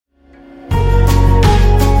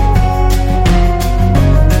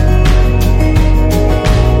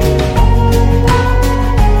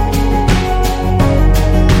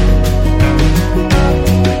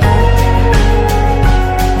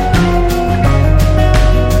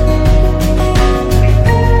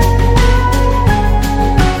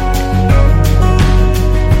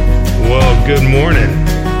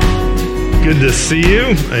to see you.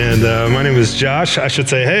 And my name is Josh. I should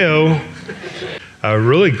say, hey-o.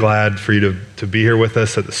 Really glad for you to be here with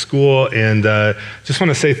us at the school. And just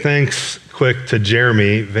want to say thanks quick to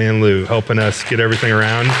Jeremy Van Loo helping us get everything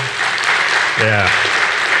around. Yeah.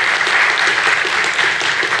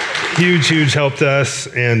 Huge helped us,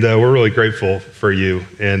 and we're really grateful for you.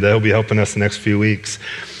 And he'll be helping us the next few weeks.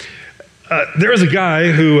 There was a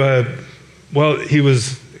guy who, he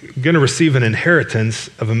was going to receive an inheritance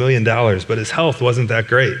of $1 million, but his health wasn't that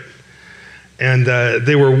great. And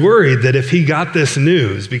they were worried that if he got this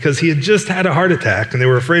news, because he had just had a heart attack and they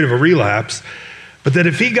were afraid of a relapse, but that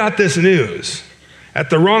if he got this news at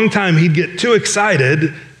the wrong time, he'd get too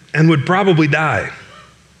excited and would probably die.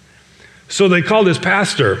 So they called his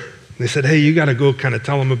pastor. They said, hey, you got to go kind of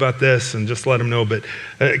tell him about this and just let him know, but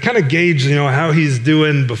kind of gauge, how he's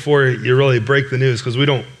doing before you really break the news, because we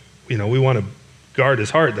don't, we want to guard his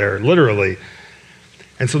heart there, literally.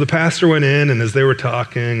 And so the pastor went in, and as they were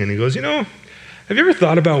talking, and he goes, have you ever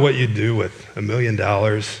thought about what you'd do with $1 million?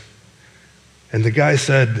 And the guy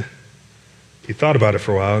said, he thought about it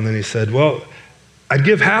for a while, and then he said, well, I'd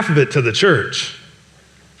give half of it to the church.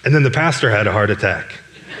 And then the pastor had a heart attack.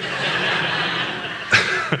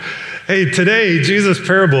 Hey, today, Jesus'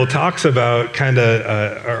 parable talks about kind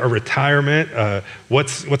of a retirement,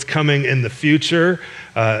 what's coming in the future,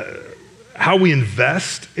 how we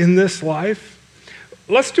invest in this life.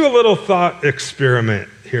 Let's do a little thought experiment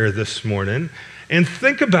here this morning and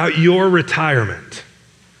think about your retirement.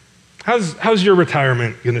 How's your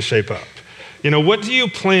retirement going to shape up? What do you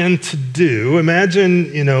plan to do?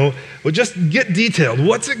 Imagine, just get detailed.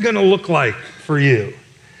 What's it going to look like for you?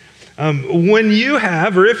 When you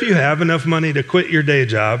have, or if you have enough money to quit your day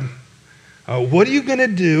job, what are you going to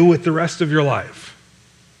do with the rest of your life?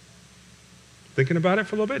 Thinking about it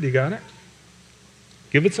for a little bit? You got it?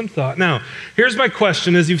 Give it some thought. Now, here's my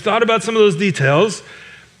question. As you've thought about some of those details,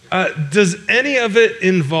 does any of it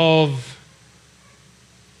involve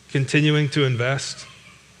continuing to invest,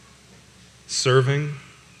 serving,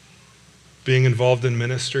 being involved in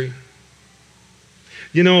ministry?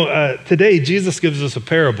 Today, Jesus gives us a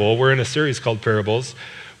parable. We're in a series called Parables,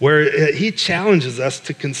 where he challenges us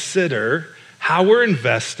to consider how we're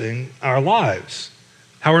investing our lives,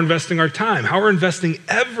 how we're investing our time, how we're investing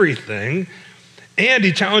everything, and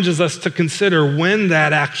he challenges us to consider when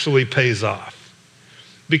that actually pays off.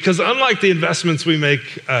 Because unlike the investments we make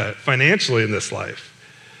financially in this life,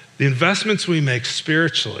 the investments we make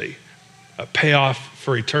spiritually pay off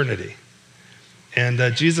for eternity. And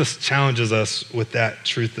Jesus challenges us with that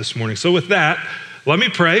truth this morning. So with that, let me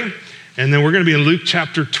pray. And then we're going to be in Luke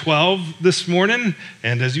chapter 12 this morning.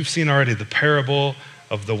 And as you've seen already, the parable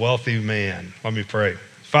of the wealthy man. Let me pray.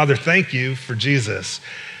 Father, thank you for Jesus.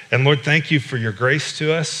 And Lord, thank you for your grace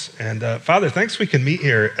to us. And Father, thanks we can meet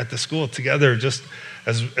here at the school together just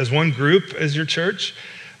as one group as your church.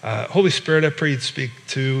 Holy Spirit, I pray you'd speak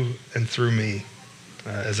to and through me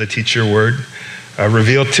as I teach your word.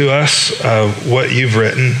 Reveal to us what you've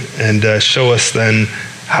written and show us then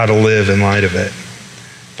how to live in light of it.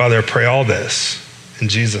 Father, I pray all this in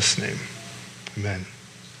Jesus' name. Amen.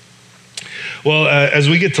 Well, as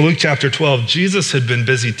we get to Luke chapter 12, Jesus had been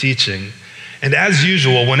busy teaching. And as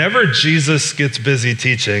usual, whenever Jesus gets busy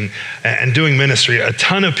teaching and doing ministry, a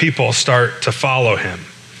ton of people start to follow him.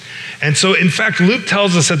 And so, in fact, Luke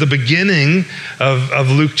tells us at the beginning of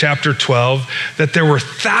Luke chapter 12 that there were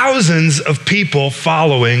thousands of people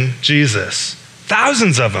following Jesus.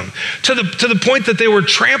 Thousands of them, to the point that they were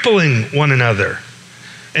trampling one another.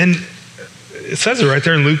 And it says it right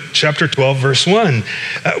there in Luke chapter 12, verse 1.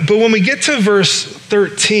 But when we get to verse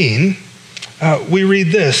 13, we read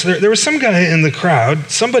this. There was some guy in the crowd,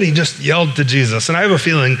 somebody just yelled to Jesus. And I have a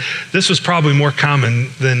feeling this was probably more common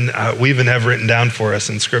than we even have written down for us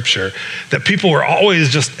in Scripture, that people were always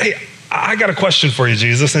just, hey, I got a question for you,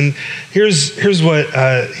 Jesus. And here's what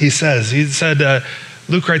he says. He said,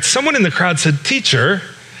 Luke writes, someone in the crowd said, teacher,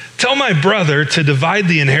 tell my brother to divide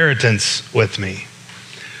the inheritance with me.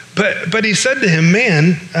 But he said to him,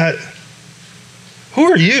 man, who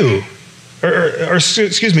are you? Or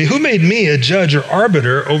excuse me, who made me a judge or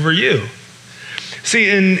arbiter over you? See,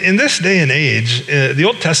 in this day and age, the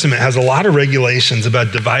Old Testament has a lot of regulations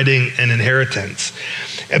about dividing an inheritance.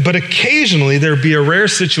 But occasionally there'd be a rare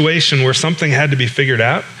situation where something had to be figured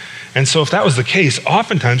out. And so if that was the case,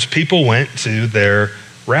 oftentimes people went to their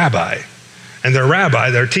rabbi. And their rabbi,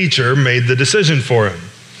 their teacher, made the decision for him.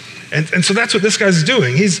 And so that's what this guy's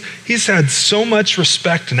doing. He's had so much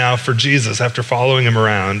respect now for Jesus after following him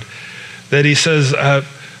around that he says,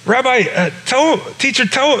 Rabbi, teacher,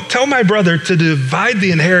 tell my brother to divide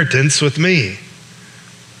the inheritance with me.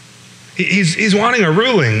 He's wanting a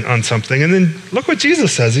ruling on something. And then look what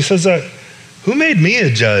Jesus says. He says, who made me a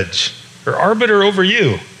judge or arbiter over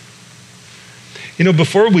you?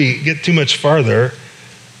 Before we get too much farther,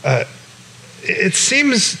 it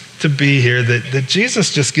seems to be here that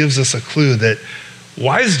Jesus just gives us a clue that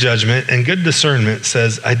wise judgment and good discernment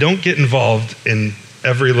says, I don't get involved in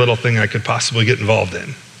every little thing I could possibly get involved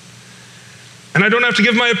in. And I don't have to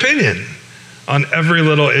give my opinion on every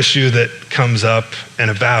little issue that comes up and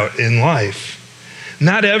about in life.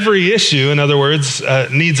 Not every issue, in other words,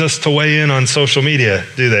 needs us to weigh in on social media,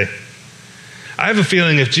 do they? I have a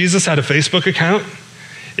feeling if Jesus had a Facebook account,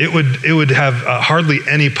 it would have hardly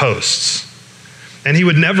any posts. And he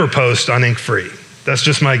would never post on ink free. That's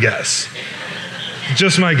just my guess.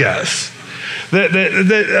 Just my guess.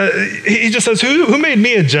 He just says, who made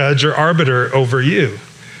me a judge or arbiter over you?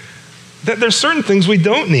 That there's certain things we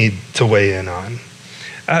don't need to weigh in on.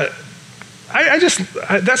 That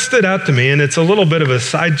stood out to me, and it's a little bit of a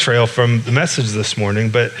side trail from the message this morning,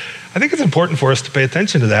 but I think it's important for us to pay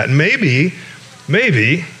attention to that. And maybe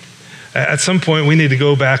at some point we need to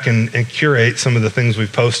go back and curate some of the things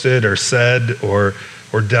we've posted or said or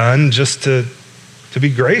done just to be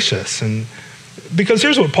gracious. And because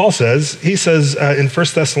here's what Paul says. He says in 1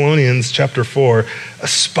 Thessalonians chapter 4,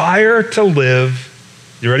 aspire to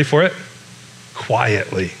live, you ready for it?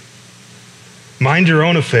 Quietly. Mind your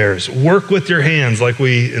own affairs. Work with your hands like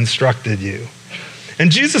we instructed you. And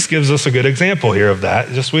Jesus gives us a good example here of that.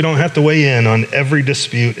 Just we don't have to weigh in on every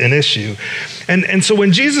dispute and issue. And so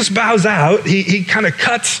when Jesus bows out, he kind of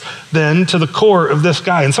cuts then to the core of this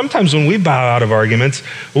guy. And sometimes when we bow out of arguments,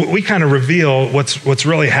 we kind of reveal what's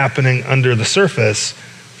really happening under the surface.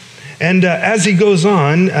 And as he goes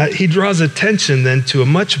on, he draws attention then to a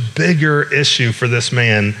much bigger issue for this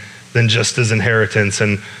man than just his inheritance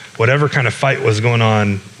and whatever kind of fight was going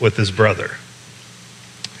on with his brother.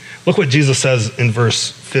 Look what Jesus says in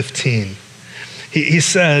verse 15. He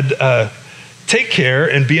said, take care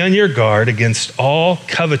and be on your guard against all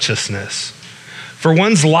covetousness, for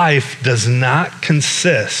one's life does not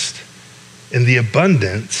consist in the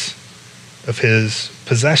abundance of his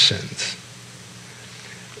possessions.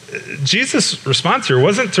 Jesus' response here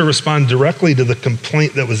wasn't to respond directly to the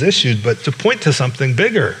complaint that was issued, but to point to something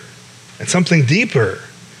bigger and something deeper,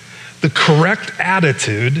 the correct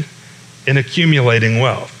attitude in accumulating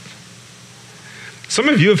wealth. Some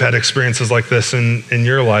of you have had experiences like this in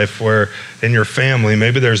your life where in your family,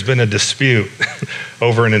 maybe there's been a dispute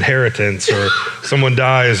over an inheritance or someone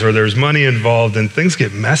dies or there's money involved and things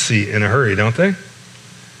get messy in a hurry, don't they?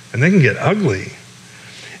 And they can get ugly.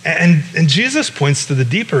 And Jesus points to the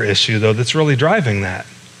deeper issue, though, that's really driving that.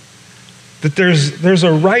 That there's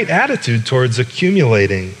a right attitude towards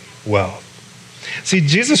accumulating wealth. See,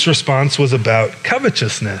 Jesus' response was about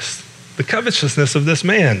covetousness, the covetousness of this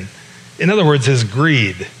man. In other words, his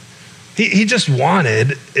greed. He just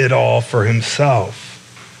wanted it all for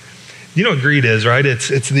himself. You know what greed is, right?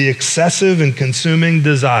 It's the excessive and consuming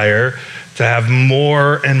desire to have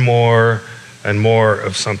more and more and more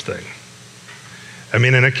of something. I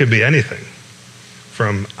mean, and it could be anything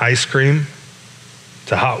from ice cream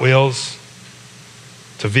to Hot Wheels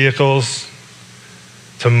to vehicles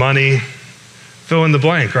to money. Fill in the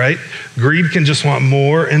blank, right? Greed can just want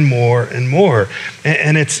more and more and more.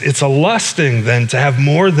 And it's a lusting then to have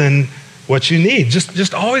more than what you need.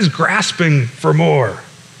 Just always grasping for more.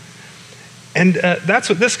 And that's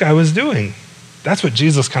what this guy was doing. That's what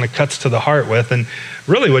Jesus kind of cuts to the heart with. And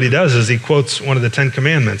really what he does is he quotes one of the 10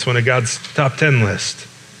 commandments, one of God's top 10 list.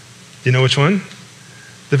 Do you know which one?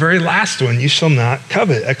 The very last one, you shall not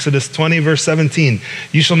covet. Exodus 20, verse 17.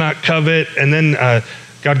 You shall not covet. And then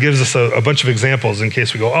God gives us a bunch of examples in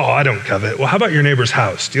case we go, oh, I don't covet. Well, how about your neighbor's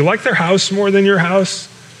house? Do you like their house more than your house?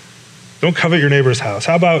 Don't covet your neighbor's house.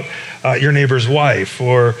 How about your neighbor's wife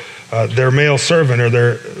or their male servant or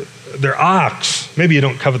their ox? Maybe you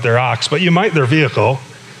don't covet their ox, but you might their vehicle,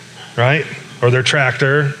 right? Or their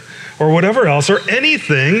tractor or whatever else or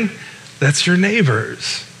anything that's your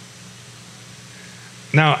neighbor's.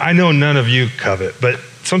 Now, I know none of you covet, but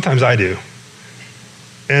sometimes I do.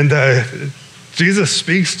 And Jesus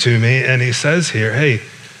speaks to me and he says here, hey,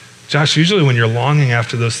 Josh, usually when you're longing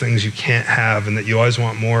after those things you can't have and that you always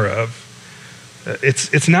want more of,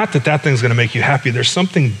 it's not that thing's gonna make you happy. There's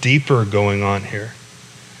something deeper going on here.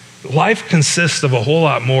 Life consists of a whole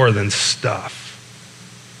lot more than stuff.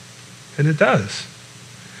 And it does.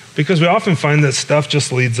 Because we often find that stuff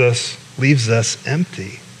just leaves us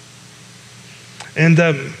empty. And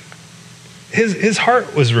his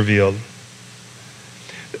heart was revealed.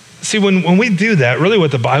 See, when we do that, really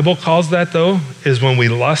what the Bible calls that, though, is when we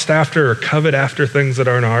lust after or covet after things that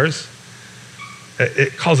aren't ours.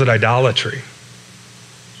 It calls it idolatry.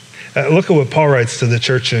 Look at what Paul writes to the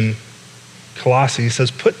church in Colossae. He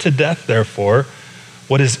says, put to death, therefore,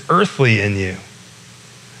 what is earthly in you.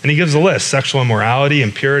 And he gives a list: sexual immorality,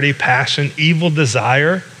 impurity, passion, evil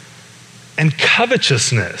desire, and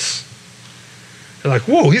covetousness. They're like,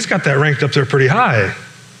 whoa, he's got that ranked up there pretty high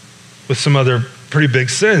with some other pretty big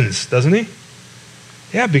sins, doesn't he?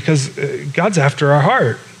 Yeah, because God's after our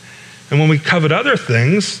heart. And when we covet other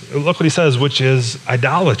things, look what he says, which is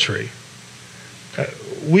idolatry.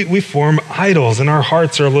 We form idols, and our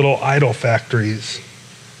hearts are little idol factories.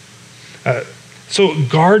 So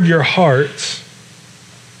guard your hearts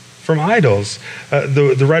from idols.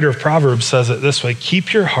 The writer of Proverbs says it this way: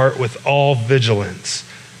 keep your heart with all vigilance,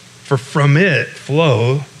 for from it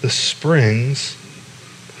flow the springs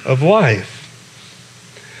of life.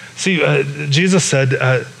 See, Jesus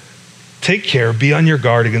said, take care, be on your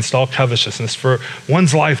guard against all covetousness, for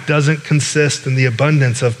one's life doesn't consist in the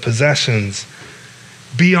abundance of possessions.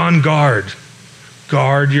 Be on guard.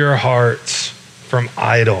 Guard your hearts from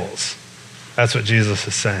idols. That's what Jesus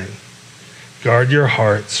is saying. Guard your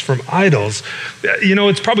hearts from idols. You know,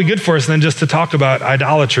 it's probably good for us then just to talk about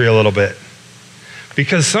idolatry a little bit.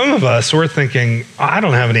 Because some of us, we're thinking, I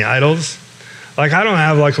don't have any idols. Like, I don't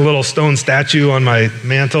have like a little stone statue on my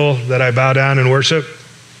mantle that I bow down and worship.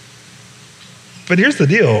 But here's the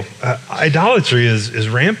deal. Idolatry is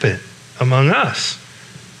rampant among us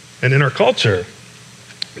and in our culture.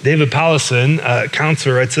 David Powlison,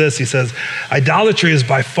 counselor, writes this. He says, idolatry is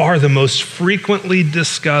by far the most frequently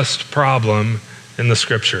discussed problem in the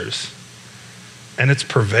scriptures. And it's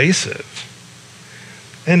pervasive.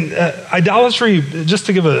 And idolatry, just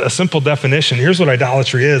to give a simple definition, here's what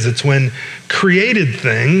idolatry is. It's when created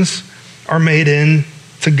things are made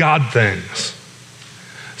into God things.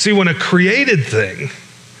 See, when a created thing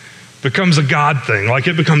becomes a God thing, like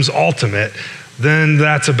it becomes ultimate, then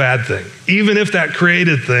that's a bad thing. Even if that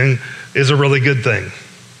created thing is a really good thing.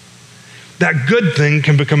 That good thing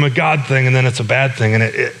can become a God thing, and then it's a bad thing, and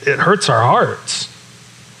it hurts our hearts.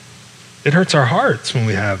 It hurts our hearts when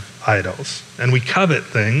we have idols, and we covet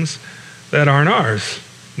things that aren't ours,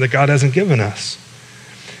 that God hasn't given us.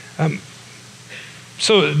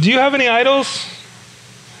 So do you have any idols?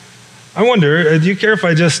 I wonder, do you care if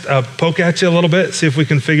I just poke at you a little bit, see if we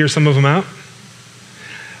can figure some of them out?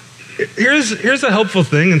 Here's a helpful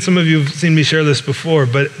thing, and some of you have seen me share this before,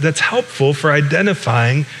 but that's helpful for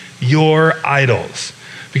identifying your idols.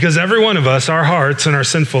 Because every one of us, our hearts and our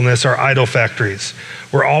sinfulness are idol factories.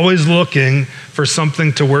 We're always looking for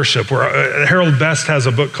something to worship. Harold Best has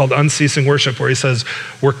a book called Unceasing Worship, where he says,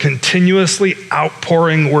 we're continuously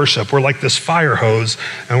outpouring worship. We're like this fire hose,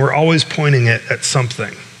 and we're always pointing it at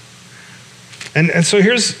something. And so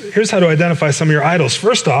here's how to identify some of your idols.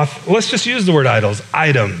 First off, let's just use the word idols,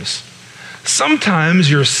 items. Sometimes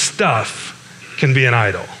your stuff can be an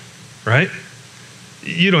idol, right?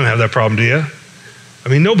 You don't have that problem, do you? I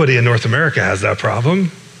mean, nobody in North America has that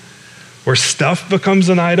problem. Where stuff becomes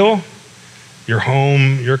an idol, your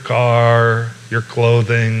home, your car, your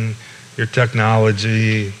clothing, your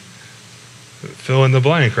technology, fill in the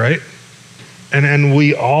blank, right? And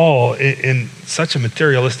we all, in such a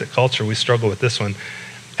materialistic culture, we struggle with this one.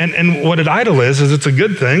 And what an idol is it's a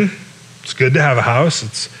good thing. It's good to have a house.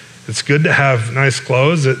 It's good to have nice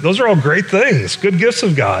clothes. Those are all great things, good gifts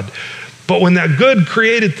of God. But when that good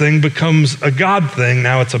created thing becomes a God thing,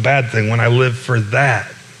 now it's a bad thing when I live for that.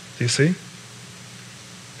 Do you see?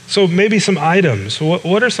 So maybe some items.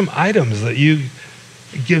 What are some items that you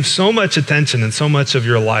give so much attention and so much of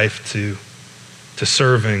your life to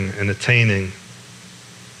serving and attaining?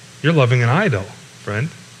 You're loving an idol, friend.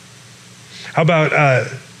 How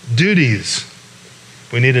about duties?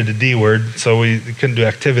 We needed a D word, so we couldn't do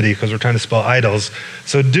activity because we're trying to spell idols.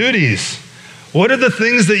 So duties. What are the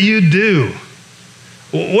things that you do?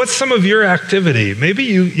 What's some of your activity? Maybe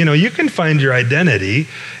you can find your identity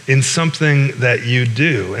in something that you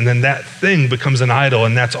do, and then that thing becomes an idol,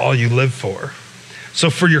 and that's all you live for. So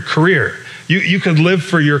for your career, you could live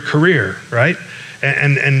for your career, right?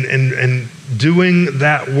 And doing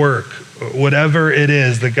that work, whatever it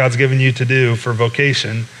is that God's given you to do for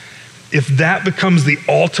vocation, if that becomes the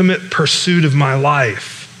ultimate pursuit of my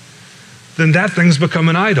life, then that thing's become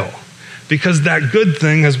an idol. Because that good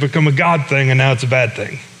thing has become a God thing, and now it's a bad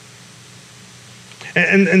thing.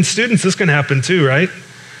 And students, this can happen too, right?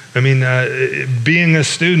 I mean, being a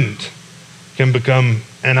student can become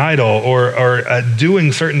an idol, or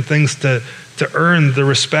doing certain things to earn the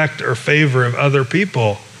respect or favor of other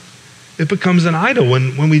people. It becomes an idol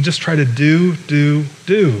when we just try to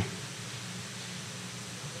do.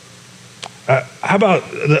 How about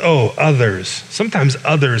others? Sometimes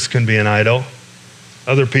others can be an idol.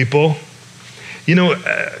 other people.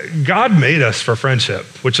 God made us for friendship,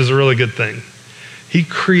 which is a really good thing. He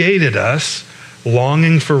created us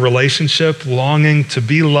longing for relationship, longing to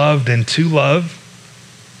be loved and to love.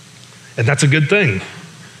 And that's a good thing.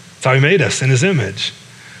 That's how he made us in his image.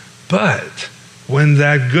 But when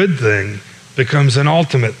that good thing becomes an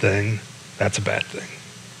ultimate thing, that's a bad thing.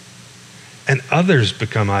 And others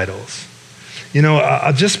become idols.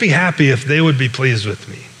 I'll just be happy if they would be pleased with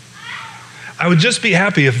me. I would just be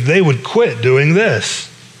happy if they would quit doing this.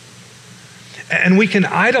 And we can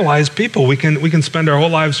idolize people. We can spend our whole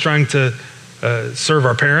lives trying to serve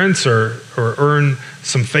our parents or earn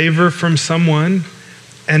some favor from someone,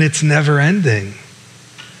 and it's never ending.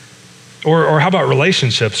 Or how about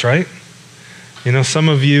relationships, right? Some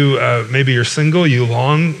of you, maybe you're single, you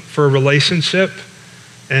long for a relationship,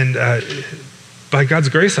 and by God's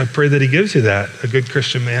grace, I pray that he gives you that, a good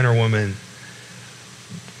Christian man or woman.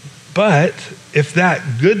 But if that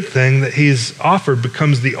good thing that he's offered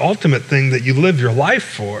becomes the ultimate thing that you live your life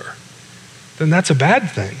for, then that's a bad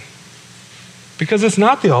thing. Because it's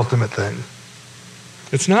not the ultimate thing.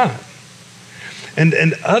 It's not.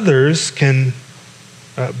 And others can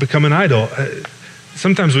become an idol.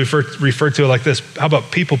 Sometimes we refer to it like this. How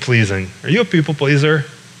about people pleasing? Are you a people pleaser?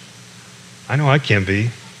 I know I can be.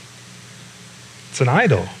 It's an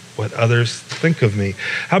idol, what others think of me.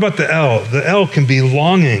 How about the L? The L can be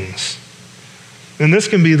longings. And this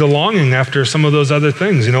can be the longing after some of those other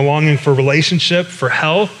things, longing for relationship, for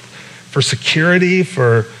health, for security,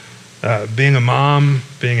 for being a mom,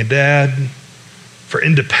 being a dad, for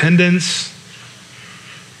independence,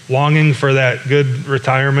 longing for that good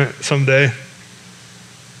retirement someday.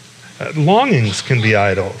 Longings can be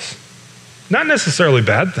idols. Not necessarily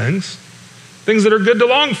bad things that are good to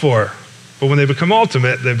long for. But when they become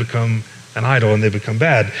ultimate, they become an idol and they become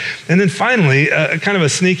bad. And then finally, kind of a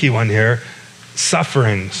sneaky one here,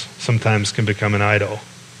 sufferings sometimes can become an idol.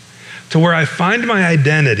 To where I find my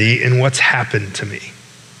identity in what's happened to me,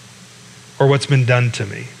 or what's been done to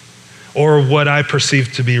me, or what I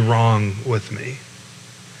perceive to be wrong with me.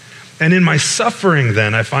 And in my suffering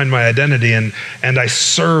then, I find my identity and I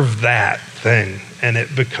serve that thing, and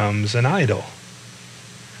it becomes an idol.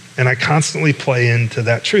 And I constantly play into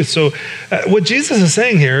that truth. So what Jesus is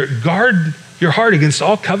saying here, guard your heart against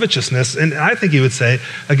all covetousness, and I think he would say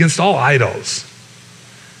against all idols.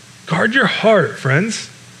 Guard your heart, friends,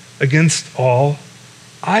 against all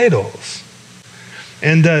idols.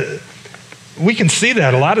 And we can see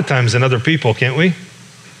that a lot of times in other people, can't we?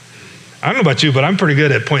 I don't know about you, but I'm pretty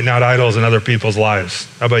good at pointing out idols in other people's lives.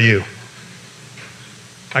 How about you?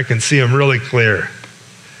 I can see them really clear.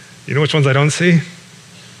 You know which ones I don't see?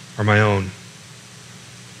 Are my own.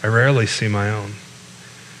 I rarely see my own.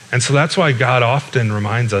 And so that's why God often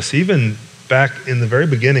reminds us, even back in the very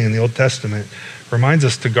beginning in the Old Testament, reminds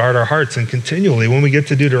us to guard our hearts. And continually, when we get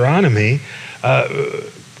to Deuteronomy,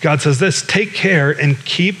 God says this, take care and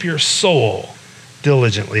keep your soul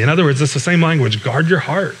diligently. In other words, it's the same language, guard your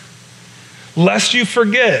heart, lest you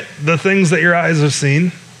forget the things that your eyes have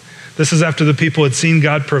seen. This is after the people had seen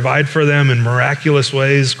God provide for them in miraculous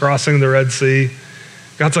ways, crossing the Red Sea.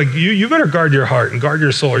 God's like, you better guard your heart and guard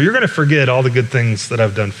your soul, or you're going to forget all the good things that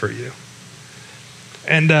I've done for you.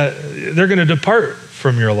 And they're going to depart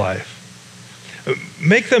from your life.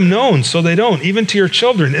 Make them known so they don't, even to your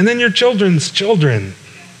children, and then your children's children.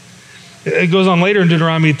 It goes on later in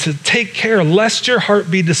Deuteronomy to take care lest your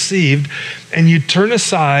heart be deceived and you turn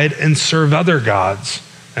aside and serve other gods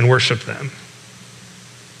and worship them.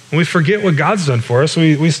 When we forget what God's done for us,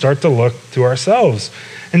 we start to look to ourselves.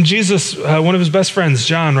 And Jesus, one of his best friends,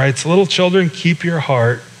 John, writes, little children, keep your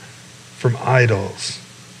heart from idols.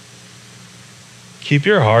 Keep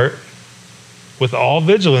your heart with all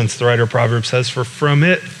vigilance, the writer of Proverbs says, for from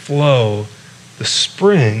it flow the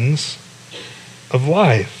springs of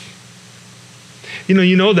life.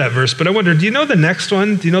 You know that verse, but I wonder, do you know the next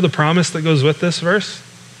one? Do you know the promise that goes with this verse?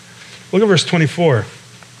 Look at verse 24.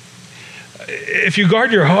 If you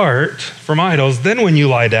guard your heart from idols, then when you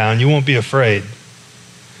lie down, you won't be afraid.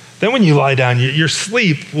 Then when you lie down, your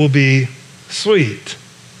sleep will be sweet.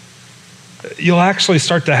 You'll actually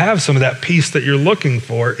start to have some of that peace that you're looking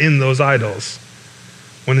for in those idols,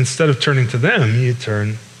 when instead of turning to them, you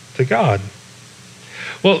turn to God.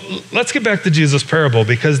 Well, let's get back to Jesus' parable,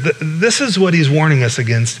 because this is what he's warning us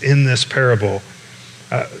against in this parable.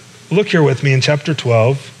 Look here with me in chapter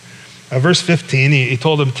 12, verse 15. He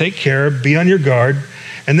told him, take care, be on your guard.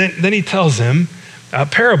 And then he tells him a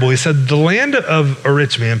parable. He said, the land of a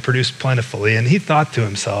rich man produced plentifully, and he thought to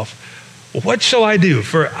himself, what shall I do?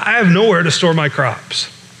 For I have nowhere to store my crops.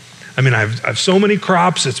 I have so many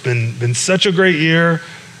crops. It's been such a great year.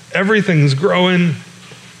 Everything's growing.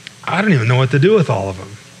 I don't even know what to do with all of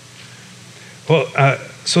them. Well,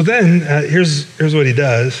 so then here's what he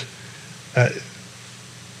does.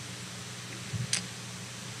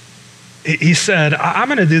 He said, I'm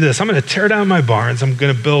going to do this. I'm going to tear down my barns. I'm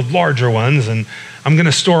going to build larger ones, and I'm going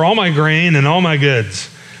to store all my grain and all my goods.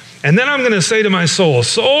 And then I'm going to say to my soul,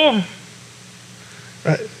 soul,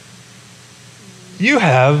 you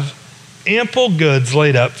have ample goods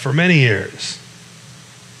laid up for many years.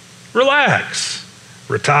 Relax,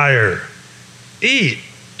 retire, eat,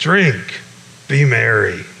 drink, be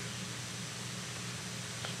merry.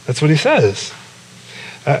 That's what he says.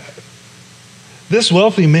 This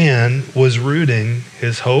wealthy man was rooting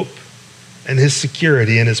his hope and his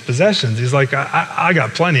security in his possessions. He's like, I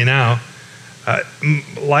got plenty now.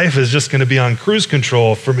 Life is just going to be on cruise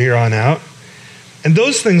control from here on out. And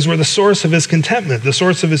those things were the source of his contentment, the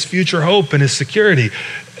source of his future hope and his security.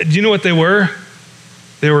 Do you know what they were?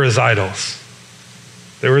 They were his idols.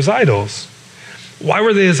 They were his idols. Why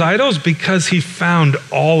were they his idols? Because he found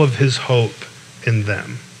all of his hope in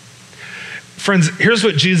them. Friends, here's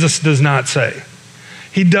what Jesus does not say.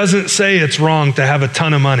 He doesn't say it's wrong to have a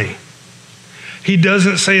ton of money. He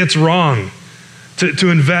doesn't say it's wrong to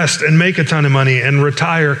invest and make a ton of money and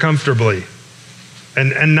retire comfortably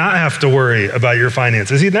and not have to worry about your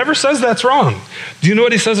finances. He never says that's wrong. Do you know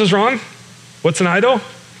what he says is wrong? What's an idol?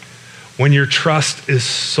 When your trust is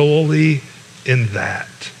solely in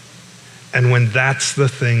that, and when that's the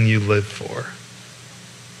thing you live for.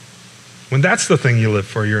 When that's the thing you live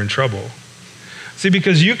for, you're in trouble. See,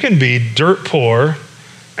 because you can be dirt poor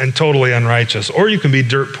and totally unrighteous, or you can be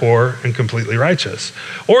dirt poor and completely righteous,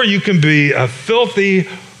 or you can be a filthy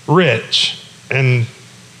rich and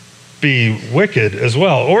be wicked as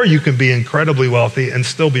well, or you can be incredibly wealthy and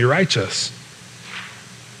still be righteous.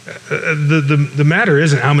 The matter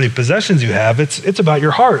isn't how many possessions you have, it's about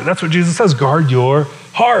your heart. That's what Jesus says, guard your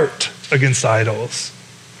heart against idols.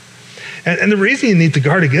 And the reason you need to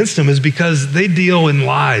guard against them is because they deal in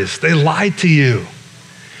lies. They lie to you,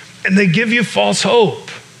 and they give you false hope.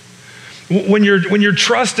 When your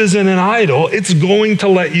trust is in an idol, it's going to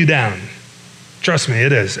let you down. Trust me,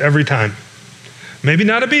 it is, every time. Maybe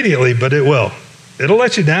not immediately, but it will. It'll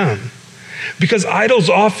let you down. Because idols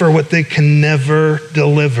offer what they can never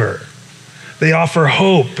deliver. They offer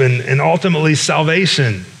hope and ultimately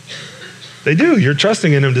salvation. They do. You're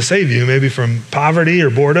trusting in them to save you, maybe from poverty or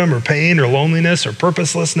boredom or pain or loneliness or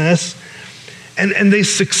purposelessness. And they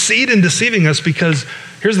succeed in deceiving us because,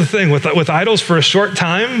 here's the thing, with idols for a short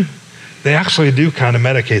time, they actually do kind of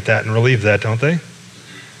medicate that and relieve that, don't they?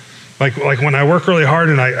 Like when I work really hard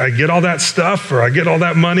and I get all that stuff or I get all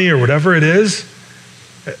that money or whatever it is,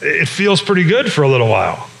 it feels pretty good for a little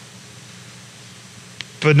while,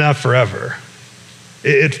 but not forever.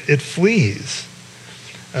 It flees.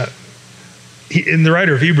 And the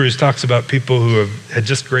writer of Hebrews talks about people who have had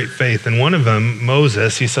just great faith. And one of them,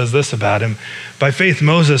 Moses, he says this about him. By faith,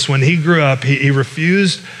 Moses, when he grew up, he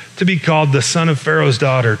refused to be called the son of Pharaoh's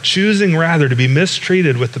daughter, choosing rather to be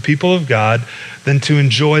mistreated with the people of God than to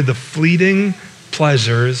enjoy the fleeting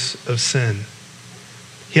pleasures of sin.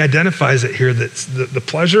 He identifies it here that the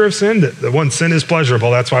pleasure of sin, that one, sin is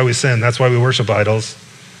pleasurable. That's why we sin. That's why we worship idols.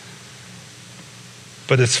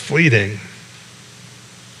 But it's fleeting.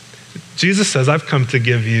 Jesus says, I've come to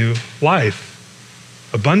give you life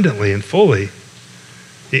abundantly and fully.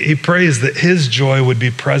 He prays that his joy would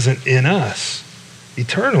be present in us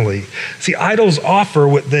eternally. See, idols offer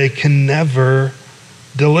what they can never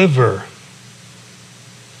deliver.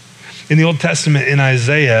 In the Old Testament, in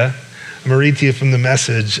Isaiah, I'm going to read to you from the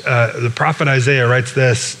Message. The prophet Isaiah writes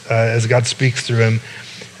this as God speaks through him.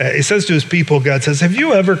 He says to his people, God says, have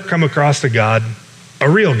you ever come across a God, a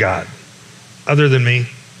real God, other than me?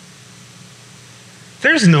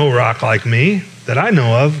 There's no rock like me that I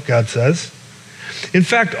know of, God says. In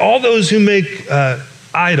fact, all those who make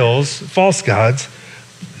idols, false gods,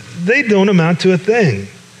 they don't amount to a thing.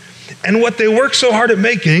 And what they work so hard at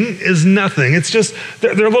making is nothing. It's just,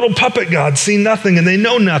 they're little puppet gods, see nothing, and they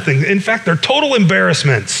know nothing. In fact, they're total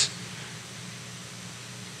embarrassments.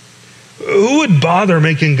 Who would bother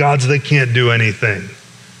making gods that can't do anything?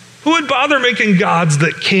 Who would bother making gods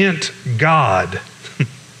that can't God?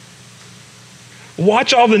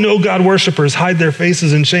 Watch all the no-God worshipers hide their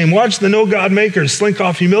faces in shame. Watch the no-God makers slink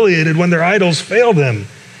off humiliated when their idols fail them.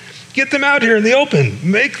 Get them out here in the open.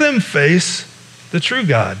 Make them face the true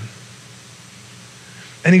God.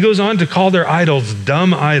 And he goes on to call their idols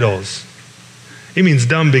dumb idols. He means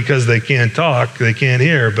dumb because they can't talk, they can't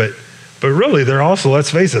hear, but really they're also,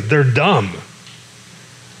 let's face it, they're dumb.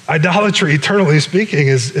 Idolatry, eternally speaking,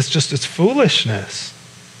 it's foolishness.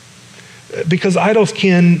 Because idols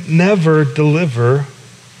can never deliver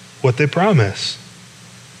what they promise.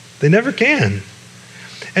 They never can.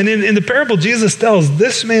 And in the parable, Jesus tells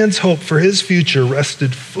this man's hope for his future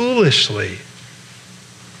rested foolishly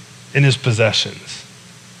in his possessions.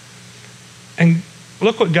 And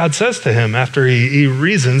look what God says to him after he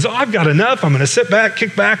reasons, I've got enough. I'm going to sit back,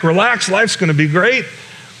 kick back, relax. Life's going to be great.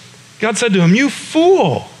 God said to him, you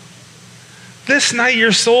fool. This night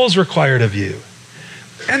your soul is required of you.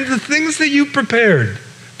 And the things that you prepared,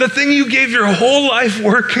 the thing you gave your whole life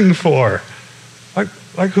working for,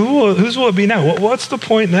 like whose will it be now? What's the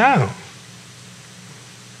point now?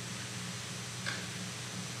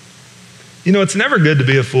 You know, it's never good to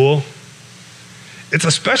be a fool. It's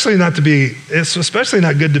especially not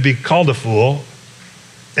good to be called a fool.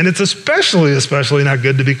 And it's especially not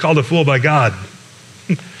good to be called a fool by God.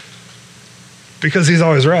 Because he's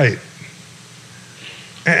always right.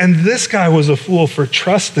 And this guy was a fool for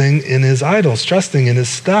trusting in his idols, trusting in his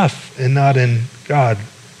stuff and not in God.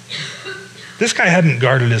 This guy hadn't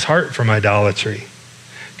guarded his heart from idolatry.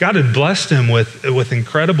 God had blessed him with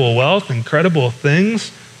incredible wealth, incredible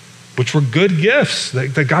things, which were good gifts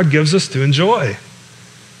that God gives us to enjoy.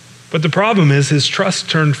 But the problem is his trust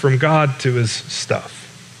turned from God to his stuff.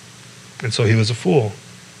 And so he was a fool.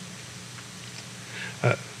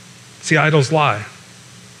 See, idols lie.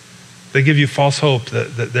 They give you false hope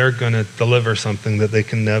that they're going to deliver something that they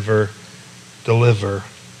can never deliver.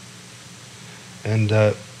 And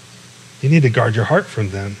you need to guard your heart from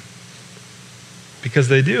them. Because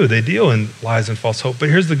they do. They deal in lies and false hope. But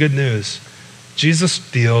here's the good news. Jesus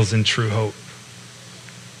deals in true hope.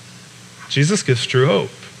 Jesus gives true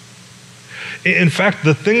hope. In fact,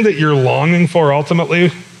 the thing that you're longing for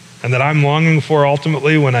ultimately, and that I'm longing for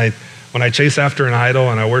ultimately when I chase after an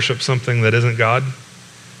idol and I worship something that isn't God,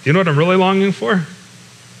 do you know what I'm really longing for?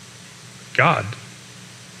 God.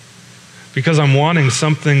 Because I'm wanting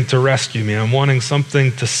something to rescue me. I'm wanting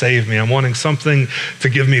something to save me. I'm wanting something to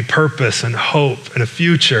give me purpose and hope and a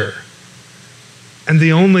future. And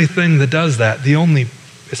the only thing that does that,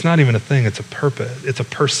 it's not even a thing, it's a purpose, it's a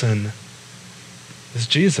person, is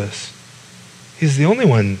Jesus. He's the only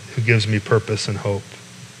one who gives me purpose and hope.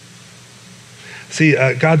 See,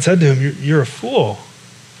 God said to him, you're a fool.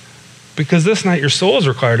 Because this night your soul is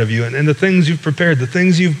required of you, and the things you've prepared, the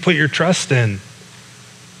things you've put your trust in.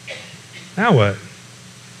 Now what?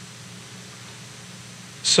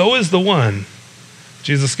 So is the one.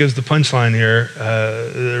 Jesus gives the punchline here,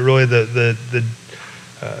 really the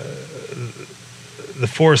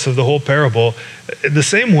force of the whole parable. The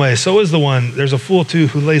same way, so is the one, there's a fool too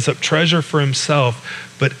who lays up treasure for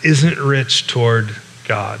himself, but isn't rich toward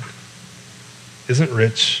God. Isn't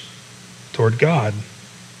rich toward God.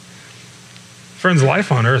 Friends,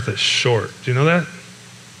 life on earth is short. Do you know that?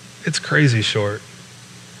 It's crazy short.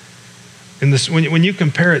 When you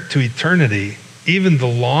compare it to eternity, even the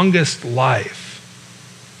longest life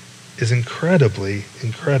is incredibly,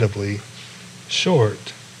 incredibly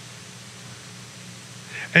short.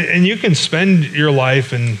 And you can spend your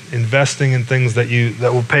life in investing in things that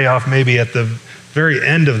will pay off maybe at the very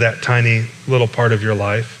end of that tiny little part of your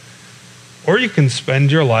life. Or you can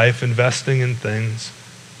spend your life investing in things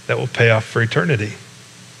that will pay off for eternity.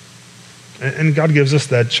 And God gives us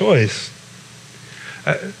that choice.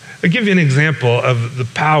 I'll give you an example of the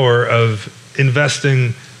power of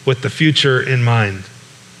investing with the future in mind.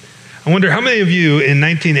 I wonder how many of you in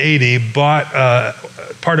 1980 bought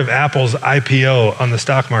part of Apple's IPO on the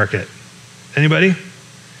stock market? Anybody?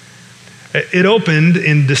 It opened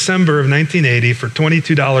in December of 1980 for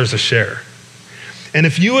 $22 a share. And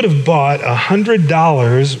if you would have bought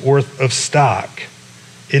 $100 worth of stock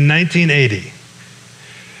in 1980,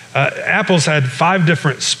 Apple's had 5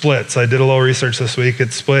 different splits. I did a little research this week.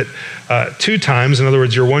 It split 2 times. In other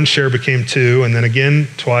words, your 1 share became 2, and then again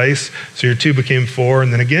twice. So your 2 became 4,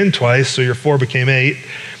 and then again twice. So your 4 became 8.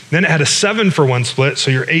 Then it had a 7-for-1 split. So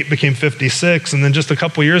your 8 became 56. And then just a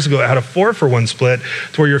couple years ago, it had a 4-for-1 split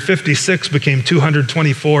to where your 56 became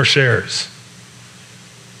 224 shares.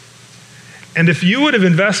 And if you would have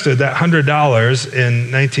invested that $100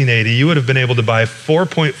 in 1980, you would have been able to buy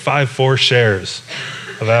 4.54 shares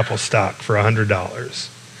of Apple stock for $100.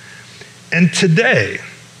 And today,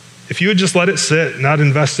 if you had just let it sit, not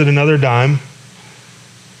invested another dime,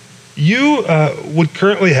 you would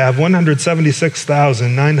currently have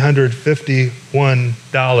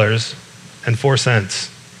 $176,951.04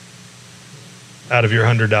 out of your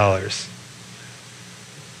 $100.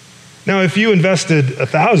 Now, if you invested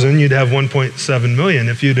 $1,000, you'd have $1.7 million.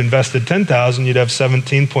 If you'd invested $10,000, you'd have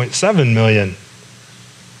 $17.7 million.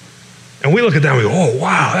 And we look at that and we go, oh,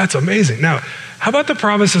 wow, that's amazing. Now, how about the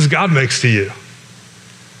promises God makes to you?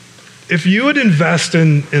 If you would invest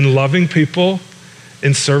in loving people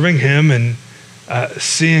in serving him and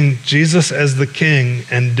seeing Jesus as the king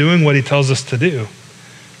and doing what he tells us to do,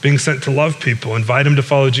 being sent to love people, invite him to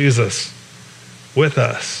follow Jesus with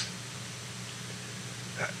us.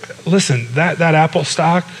 Listen, that Apple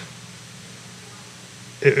stock,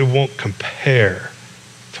 it won't compare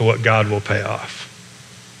to what God will pay off.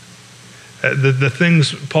 The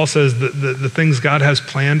things, Paul says, the things God has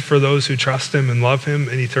planned for those who trust him and love him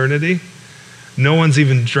in eternity, no one's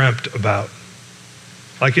even dreamt about.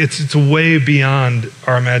 Like it's way beyond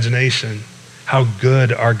our imagination how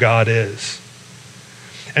good our God is.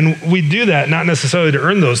 And we do that not necessarily to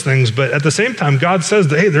earn those things, but at the same time, God says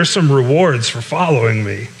that, hey, there's some rewards for following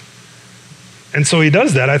me. And so he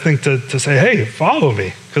does that, I think, to say, hey, follow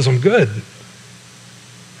me, because I'm good.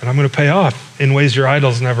 And I'm going to pay off in ways your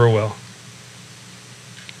idols never will.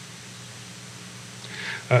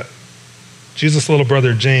 Jesus' little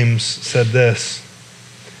brother James said this,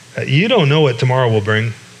 you don't know what tomorrow will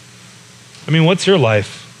bring. I mean, what's your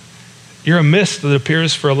life? You're a mist that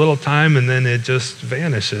appears for a little time and then it just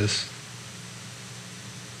vanishes.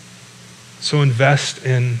 So invest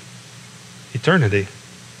in eternity.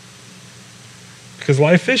 Because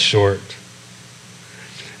life is short.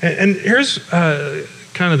 And here's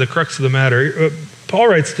kind of the crux of the matter. Paul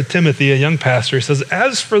writes to Timothy, a young pastor, he says,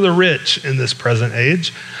 as for the rich in this present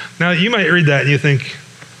age. Now, you might read that and you think,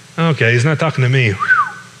 okay, he's not talking to me.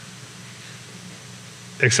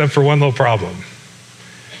 Except for one little problem.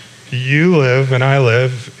 You live and I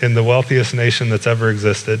live in the wealthiest nation that's ever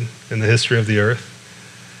existed in the history of the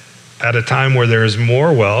earth, at a time where there is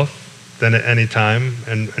more wealth than at any time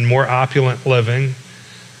and more opulent living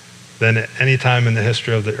than at any time in the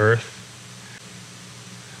history of the earth.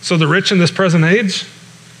 So the rich in this present age,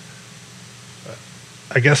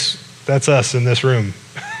 I guess that's us in this room.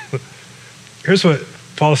 Here's what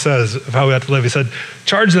Paul says of how we have to live. He said,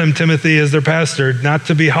 charge them, Timothy, as their pastor, not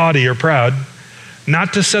to be haughty or proud,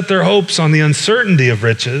 not to set their hopes on the uncertainty of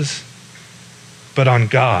riches, but on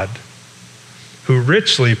God, who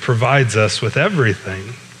richly provides us with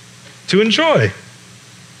everything to enjoy.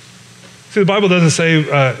 See, the Bible doesn't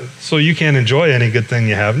say, so you can't enjoy any good thing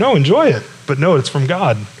you have. No, enjoy it, but no, it's from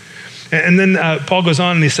God. And then Paul goes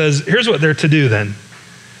on and he says, here's what they're to do then.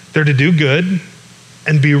 They're to do good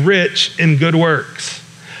and be rich in good works,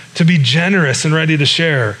 to be generous and ready to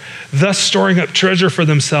share, thus storing up treasure for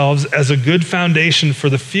themselves as a good foundation for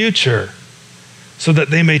the future, so that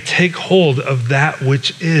they may take hold of that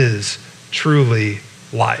which is truly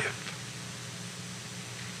life.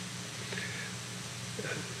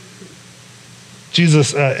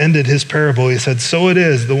 Jesus ended his parable. He said, so it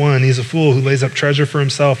is the one, he's a fool who lays up treasure for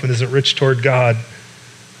himself and isn't rich toward God.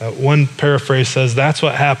 One paraphrase says, that's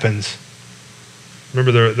what happens.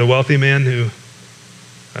 Remember the wealthy man who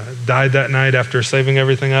died that night after saving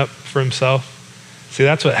everything up for himself? See,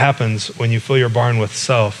 that's what happens when you fill your barn with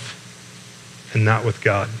self and not with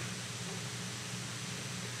God.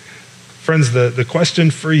 Friends, the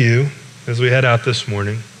question for you as we head out this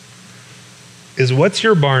morning is, what's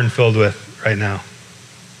your barn filled with right now?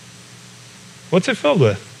 What's it filled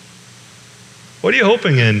with? What are you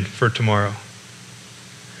hoping in for tomorrow?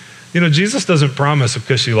 You know, Jesus doesn't promise a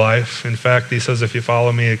cushy life. In fact, he says, if you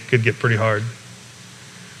follow me, it could get pretty hard.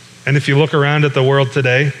 And if you look around at the world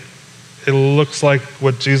today, it looks like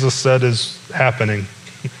what Jesus said is happening.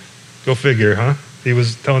 Go figure, huh? He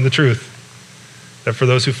was telling the truth, that for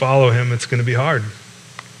those who follow him, it's going to be hard.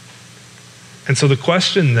 And so the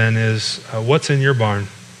question then is, what's in your barn?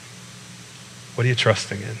 What are you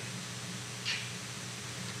trusting in?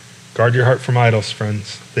 Guard your heart from idols,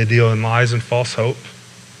 friends. They deal in lies and false hope.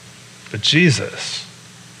 But Jesus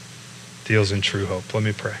deals in true hope. Let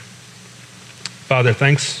me pray. Father,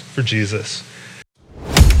 thanks for Jesus.